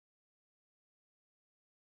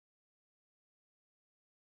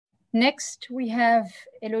Next, we have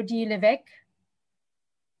Élodie Lévêque.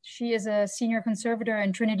 She is a senior conservator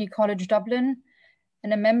in Trinity College Dublin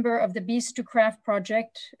and a member of the Beast to Craft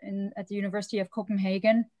project at the University of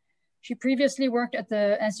Copenhagen. She previously worked at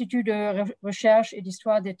the Institut de Recherche et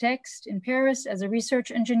d'Histoire des Textes in Paris as a research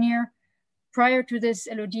engineer. Prior to this,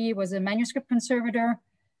 Elodie was a manuscript conservator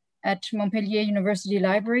at Montpellier University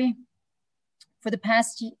Library. For the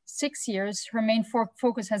past 6 years, her main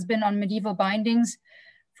focus has been on medieval bindings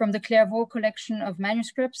from the Clairvaux Collection of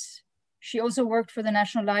manuscripts. She also worked for the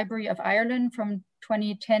National Library of Ireland from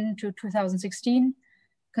 2010 to 2016,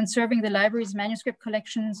 conserving the library's manuscript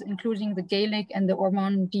collections, including the Gaelic and the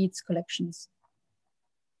Ormond Deeds Collections.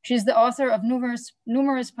 She's the author of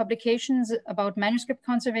numerous publications about manuscript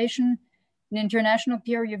conservation in international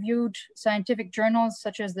peer-reviewed scientific journals,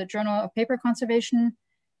 such as the Journal of Paper Conservation.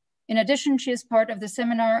 In addition, she is part of the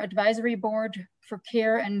Seminar Advisory Board for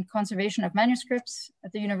Care and Conservation of Manuscripts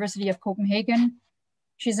at the University of Copenhagen.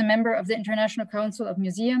 She's a member of the International Council of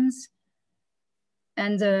Museums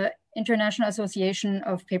and the International Association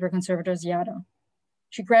of Paper Conservators, IADA.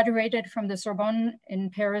 She graduated from the Sorbonne in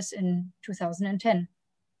Paris in 2010.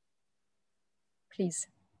 Please.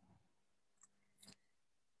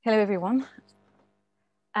 Hello, everyone.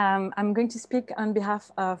 I'm going to speak on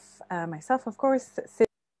behalf of myself, of course.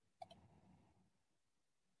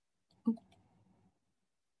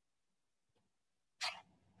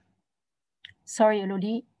 Sorry,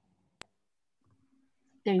 Elodie.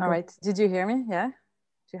 There you go. All right. Did you hear me? Yeah.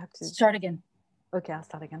 Do you have to start again? Okay, I'll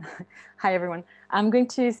start again. Hi, everyone. I'm going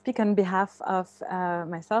to speak on behalf of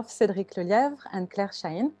myself, Cédric Lelièvre, and Claire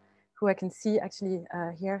Chahin, who I can see actually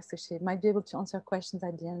here. So she might be able to answer questions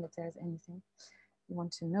at the end if there's anything you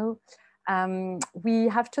want to know. We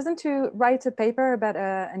have chosen to write a paper about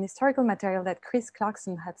an historical material that Chris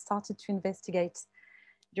Clarkson had started to investigate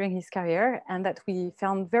during his career and that we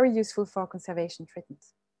found very useful for conservation treatment.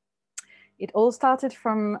 It all started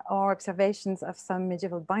from our observations of some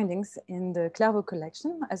medieval bindings in the Clairvaux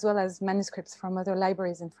Collection, as well as manuscripts from other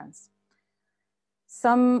libraries in France.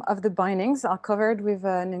 Some of the bindings are covered with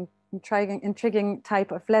an intriguing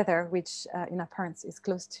type of leather, which in appearance is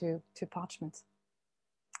close to parchment.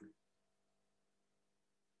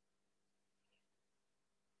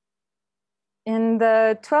 In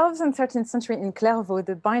the 12th and 13th century in Clairvaux,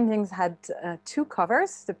 the bindings had two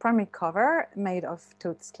covers, the primary cover made of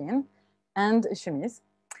toad skin and a chemise.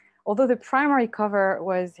 Although the primary cover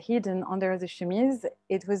was hidden under the chemise,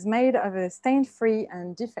 it was made of a stain-free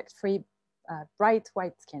and defect-free bright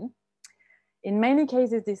white skin. In many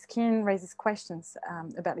cases, this skin raises questions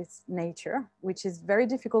about its nature, which is very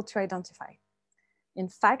difficult to identify. In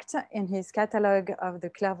fact, in his catalogue of the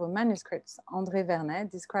Clairvaux manuscripts, André Vernet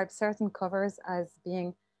describes certain covers as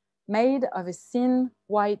being made of a thin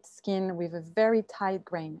white skin with a very tight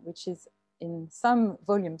grain, which is in some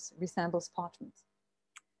volumes resembles parchment.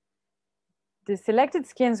 The selected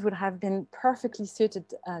skins would have been perfectly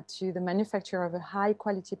suited to the manufacture of a high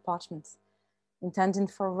quality parchment intended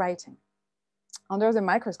for writing. Under the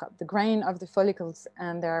microscope, the grain of the follicles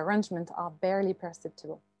and their arrangement are barely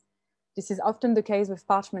perceptible. This is often the case with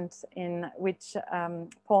parchment in which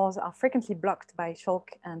pores are frequently blocked by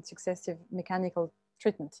chalk and successive mechanical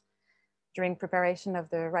treatment during preparation of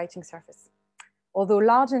the writing surface. Although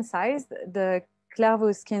large in size, the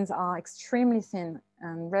Clairvaux skins are extremely thin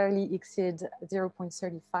and rarely exceed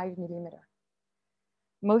 0.35 millimeter.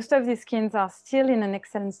 Most of these skins are still in an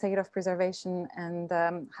excellent state of preservation and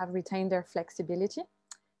have retained their flexibility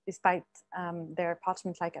despite their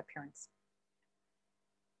parchment-like appearance.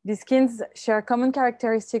 These skins share common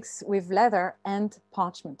characteristics with leather and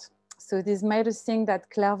parchment. So this made us think that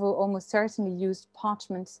Clairvaux almost certainly used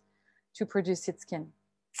parchment to produce its skin.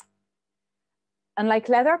 Unlike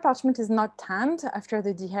leather, parchment is not tanned. After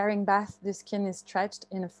the dehairing bath, the skin is stretched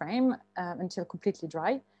in a frame until completely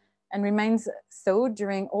dry and remains so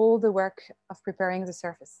during all the work of preparing the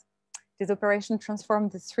surface. This operation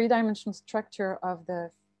transformed the three-dimensional structure of the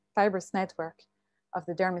fibrous network of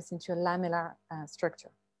the dermis into a lamellar structure.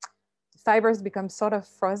 The fibers become sort of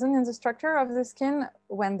frozen in the structure of the skin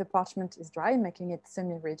when the parchment is dry, making it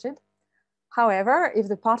semi-rigid. However, if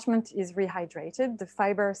the parchment is rehydrated, the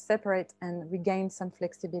fibers separate and regain some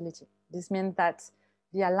flexibility. This means that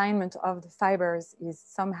the alignment of the fibers is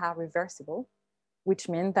somehow reversible, which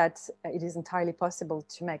means that it is entirely possible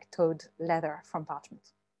to make tawed leather from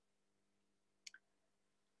parchment.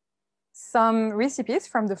 Some recipes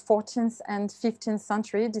from the 14th and 15th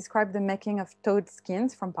century describe the making of tawed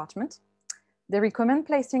skins from parchment. They recommend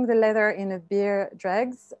placing the leather in a beer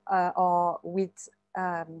dregs or wheat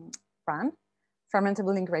bran,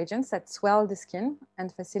 fermentable ingredients that swell the skin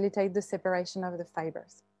and facilitate the separation of the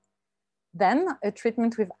fibers. Then a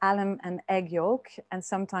treatment with alum and egg yolk, and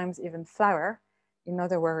sometimes even flour, in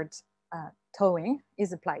other words, towing,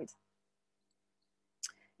 is applied.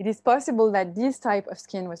 It is possible that this type of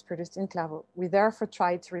skin was produced in Clairvaux. We therefore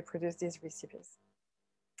tried to reproduce these recipes.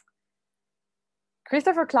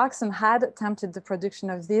 Christopher Clarkson had attempted the production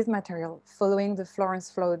of this material following the Florence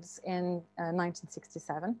floods in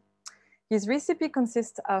 1967. His recipe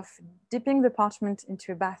consists of dipping the parchment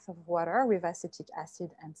into a bath of water with acetic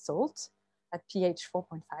acid and salt at pH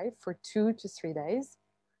 4.5 for 2 to 3 days.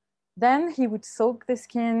 Then he would soak the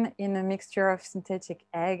skin in a mixture of synthetic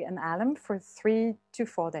egg and alum for 3 to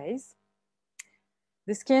 4 days.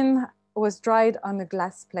 The skin was dried on a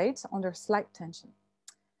glass plate under slight tension.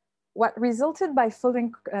 What resulted by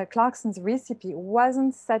following Clarkson's recipe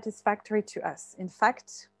wasn't satisfactory to us. In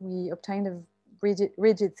fact, we obtained a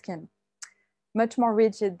rigid skin, much more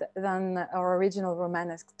rigid than our original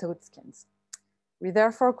Romanesque Tawed skins. We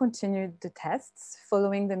therefore continued the tests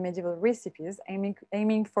following the medieval recipes,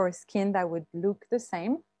 aiming for a skin that would look the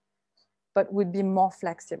same, but would be more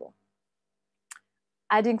flexible.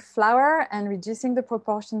 Adding flour and reducing the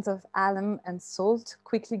proportions of alum and salt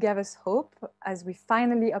quickly gave us hope, as we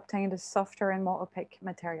finally obtained a softer and more opaque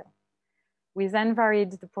material. We then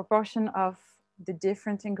varied the proportion of the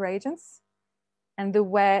different ingredients and the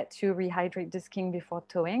way to rehydrate the skin before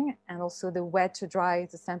towing, and also the way to dry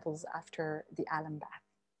the samples after the alum bath.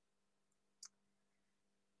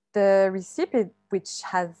 The recipe which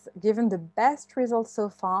has given the best results so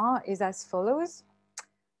far is as follows.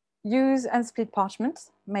 Use unsplit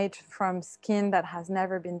parchment made from skin that has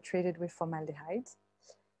never been treated with formaldehyde.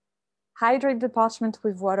 Hydrate the parchment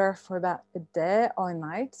with water for about a day or a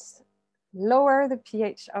night. Lower the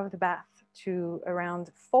pH of the bath to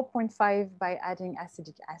around 4.5 by adding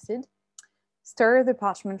acetic acid. Stir the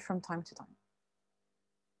parchment from time to time.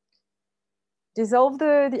 Dissolve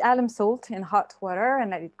the alum salt in hot water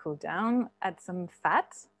and let it cool down. Add some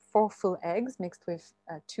fat, 4 full eggs mixed with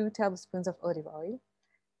 2 tablespoons of olive oil.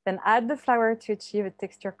 Then add the flour to achieve a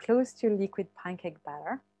texture close to liquid pancake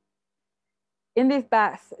batter. In this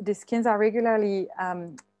bath, the skins are regularly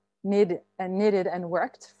kneaded and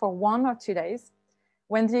worked for 1 or 2 days.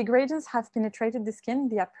 When the ingredients have penetrated the skin,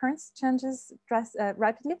 the appearance changes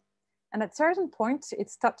rapidly, and at a certain point, it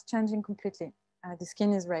stops changing completely. The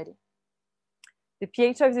skin is ready. The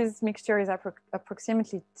pH of this mixture is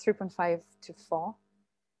approximately 3.5 to 4,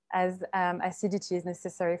 as acidity is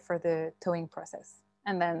necessary for the towing process,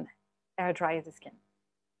 and then air dry the skin.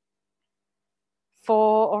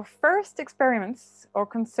 For our first experiments, our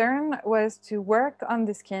concern was to work on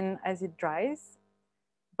the skin as it dries,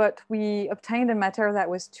 but we obtained a material that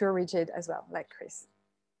was too rigid as well, like Chris.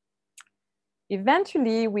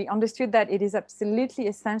 Eventually, we understood that it is absolutely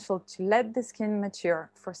essential to let the skin mature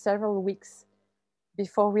for several weeks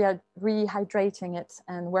before rehydrating it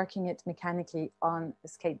and working it mechanically on a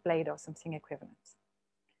skate blade or something equivalent.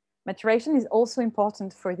 Maturation is also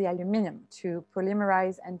important for the aluminum to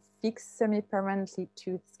polymerize and fix semi-permanently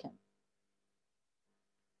to the skin.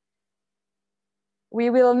 We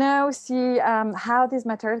will now see how this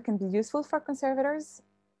material can be useful for conservators.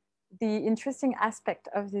 The interesting aspect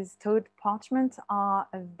of this towed parchment are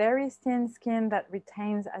a very thin skin that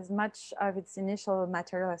retains as much of its initial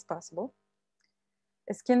material as possible.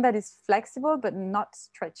 A skin that is flexible but not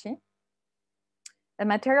stretchy. A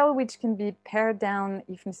material which can be pared down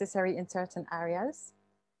if necessary in certain areas.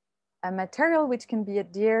 A material which can be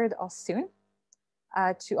adhered or sewn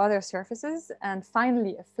to other surfaces. And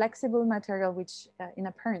finally, a flexible material which in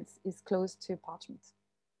appearance is close to parchment.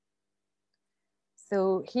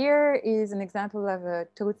 So here is an example of a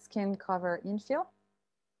towed skin cover infill.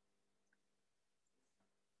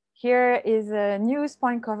 Here is a new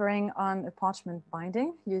spine covering on a parchment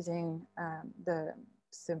binding using the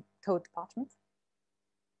towed parchment.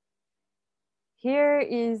 Here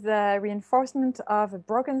is a reinforcement of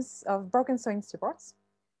broken sewing supports.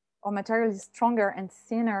 Our material is stronger and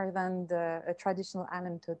thinner than a traditional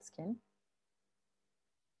alum towed skin.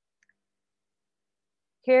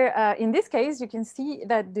 Here, in this case, you can see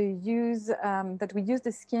that we use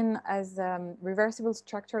the skin as reversible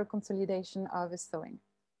structural consolidation of a sewing.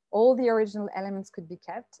 All the original elements could be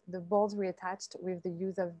kept, the boards reattached with the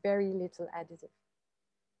use of very little adhesive.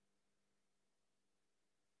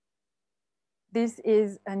 This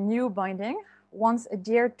is a new binding. Once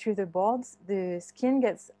adhered to the boards, the skin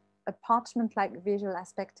gets a parchment-like visual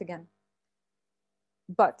aspect again.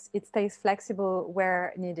 But it stays flexible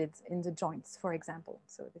where needed in the joints, for example.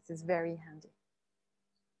 So this is very handy.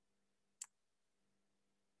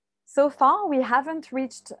 So far, we haven't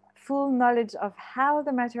reached full knowledge of how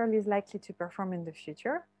the material is likely to perform in the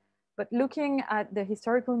future, But looking at the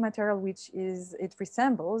historical material which it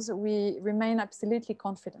resembles, we remain absolutely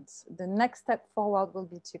confident. The next step forward will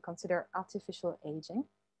be to consider artificial aging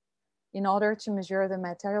in order to measure the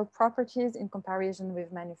material properties in comparison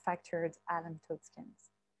with manufactured alum toad skins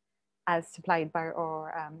as supplied by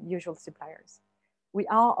our usual suppliers. We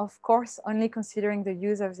are, of course, only considering the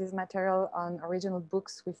use of this material on original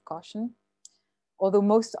books with caution, although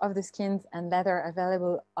most of the skins and leather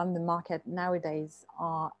available on the market nowadays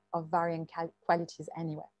are of varying qualities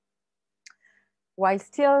anyway. While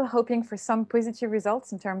still hoping for some positive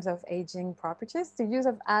results in terms of aging properties, the use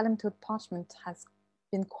of alum toad parchment has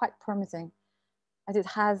been quite promising, as it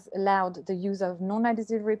has allowed the use of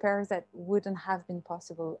non-adhesive repairs that wouldn't have been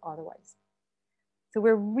possible otherwise. So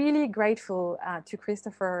we're really grateful to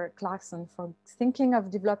Christopher Clarkson for thinking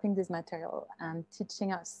of developing this material and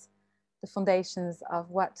teaching us the foundations of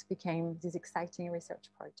what became this exciting research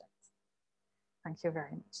project. Thank you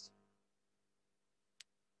very much.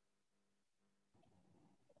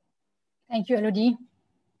 Thank you, Elodie.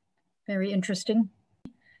 Very interesting.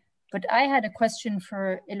 But I had a question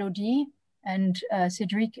for Elodie and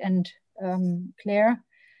Cédric and Claire.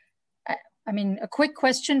 I mean, a quick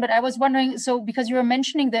question, but I was wondering, so because you were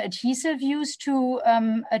mentioning the adhesive used to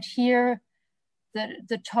adhere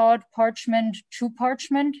the Tawed parchment to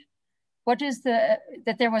parchment, what is that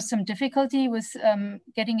there was some difficulty with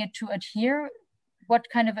getting it to adhere? What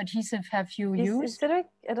kind of adhesive have you used? Cédric,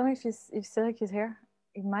 I don't know if Cédric is here.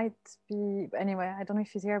 It might be, anyway, I don't know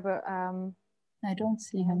if he's here, but I don't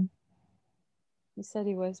see him. He said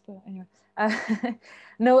he was, but anyway.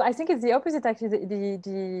 No, I think it's the opposite actually.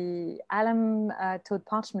 The alum toad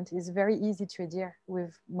parchment is very easy to adhere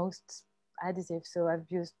with most adhesives. So I've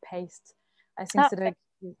used paste. I think Cédric,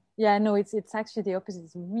 yeah, no, it's actually the opposite.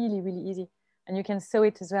 It's really, really easy. And you can sew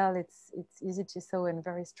it as well. It's easy to sew and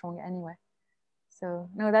very strong anyway. So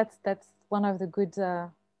no, that's one of the good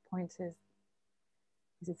points is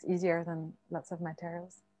it's easier than lots of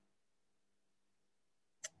materials.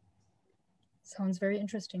 Sounds very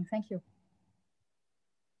interesting. Thank you.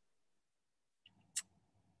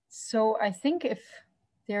 So I think if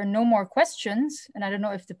there are no more questions, and I don't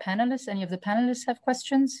know if any of the panelists have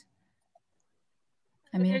questions.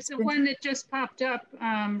 I mean, there's one that just popped up,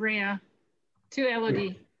 Rhea, to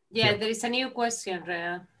Elodie. Yeah, there is a new question,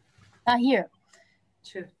 Rhea. Here.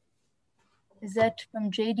 Sure. Is that from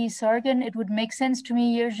JD Sargan? It would make sense to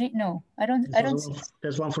me, Yerji. No, I don't.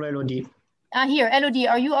 There's one for Elodie. Here, Elodie,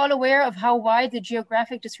 are you all aware of how wide the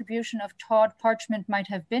geographic distribution of Tawed parchment might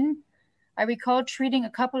have been? I recall treating a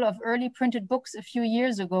couple of early printed books a few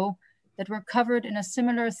years ago that were covered in a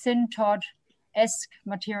similar thin Tawed-esque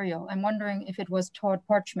material. I'm wondering if it was Tawed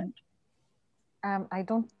parchment. I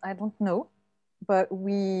don't know, but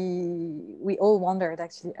we all wondered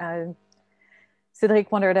actually.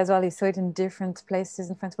 Cédric wondered as well. He saw it in different places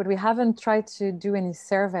in France, but we haven't tried to do any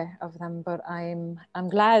survey of them. But I'm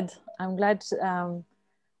glad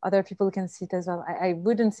other people can see it as well. I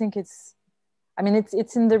wouldn't think it's. I mean,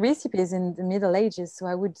 it's in the recipes in the Middle Ages, so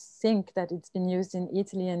I would think that it's been used in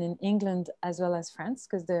Italy and in England as well as France,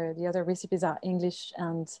 because the other recipes are English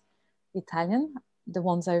and Italian. The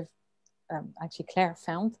ones I've actually Claire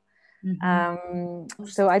found. Mm-hmm.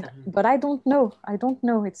 But I don't know. I don't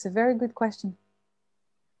know. It's a very good question.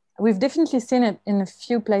 We've definitely seen it in a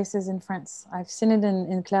few places in France. I've seen it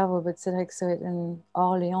in Clairvaux, but Cédric saw it in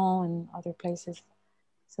Orléans and other places.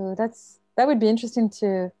 So that would be interesting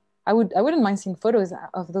to. I wouldn't mind seeing photos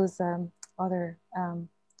of those other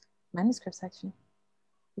manuscripts actually,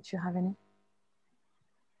 if you have any.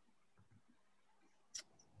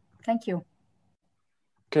 Thank you.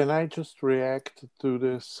 Can I just react to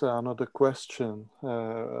this another question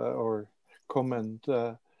or comment?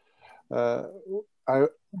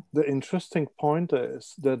 The interesting point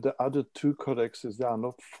is that the other two codexes, there are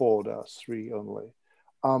not 4, there are 3 only,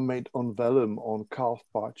 are made on vellum, on carved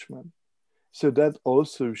parchment. So that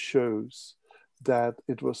also shows that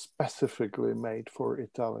it was specifically made for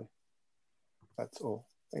Italy. That's all.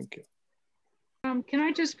 Thank you. Can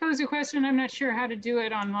I just pose a question? I'm not sure how to do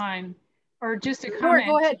it online, or just a comment.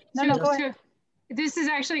 Sure, go ahead. No, go ahead. This is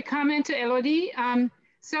actually a comment to Elodie.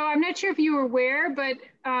 So I'm not sure if you were aware, but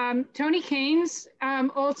Tony Keynes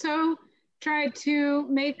also tried to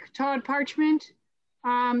make Tawed parchment.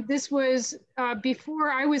 This was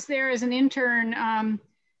before I was there as an intern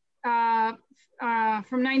from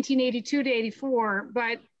 1982 to 84,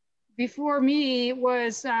 but before me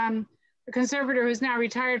was a conservator who's now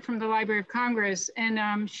retired from the Library of Congress,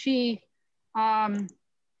 and she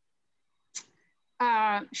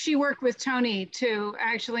worked with Tony to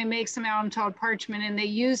actually make some alum Tawed parchment, and they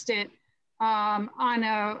used it on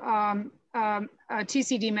a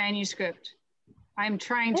TCD manuscript. I'm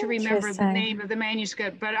trying to remember the name of the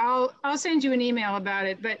manuscript, but I'll send you an email about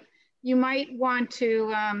it. But you might want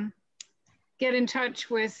to get in touch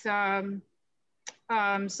with some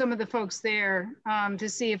of the folks there to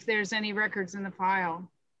see if there's any records in the file.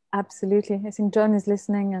 Absolutely. I think John is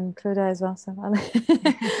listening and Claudia as well. So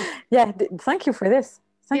yeah, thank you for this.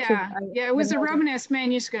 Thank you. Yeah, it was a Romanesque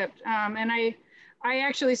manuscript. And I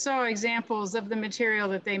actually saw examples of the material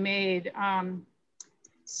that they made.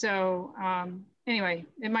 Anyway,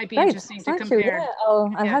 it might be interesting to compare. Yeah, I'll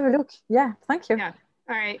have a look. Yeah, thank you. Yeah,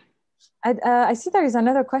 all right. I see there is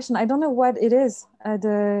another question. I don't know what it is.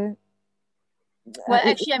 Well,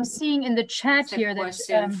 actually, I'm seeing in the chat here that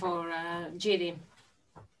question for Giri.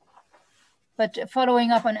 But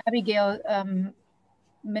following up on Abigail,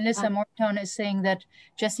 Melissa Morton is saying that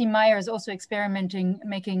Jessie Meyer is also experimenting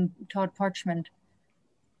making Tawed parchment.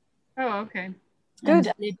 Oh, okay.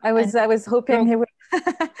 Good. I was hoping he would.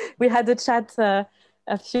 We had a chat a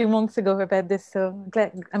few months ago about this, so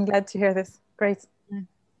I'm glad to hear this. Great.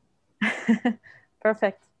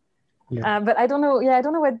 Perfect. Yeah. But I don't know. Yeah, I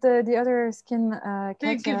don't know what the other skin. The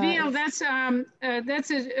Gavil, that's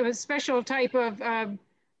a special type of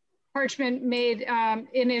parchment made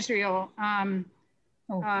in Israel.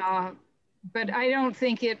 But I don't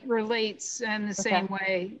think it relates in the same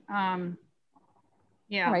way.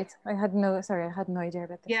 Yeah. All right. I had no idea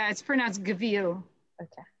about this. Yeah, it's pronounced Gavil.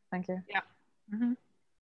 Okay. Thank you. Yeah. Mm-hmm.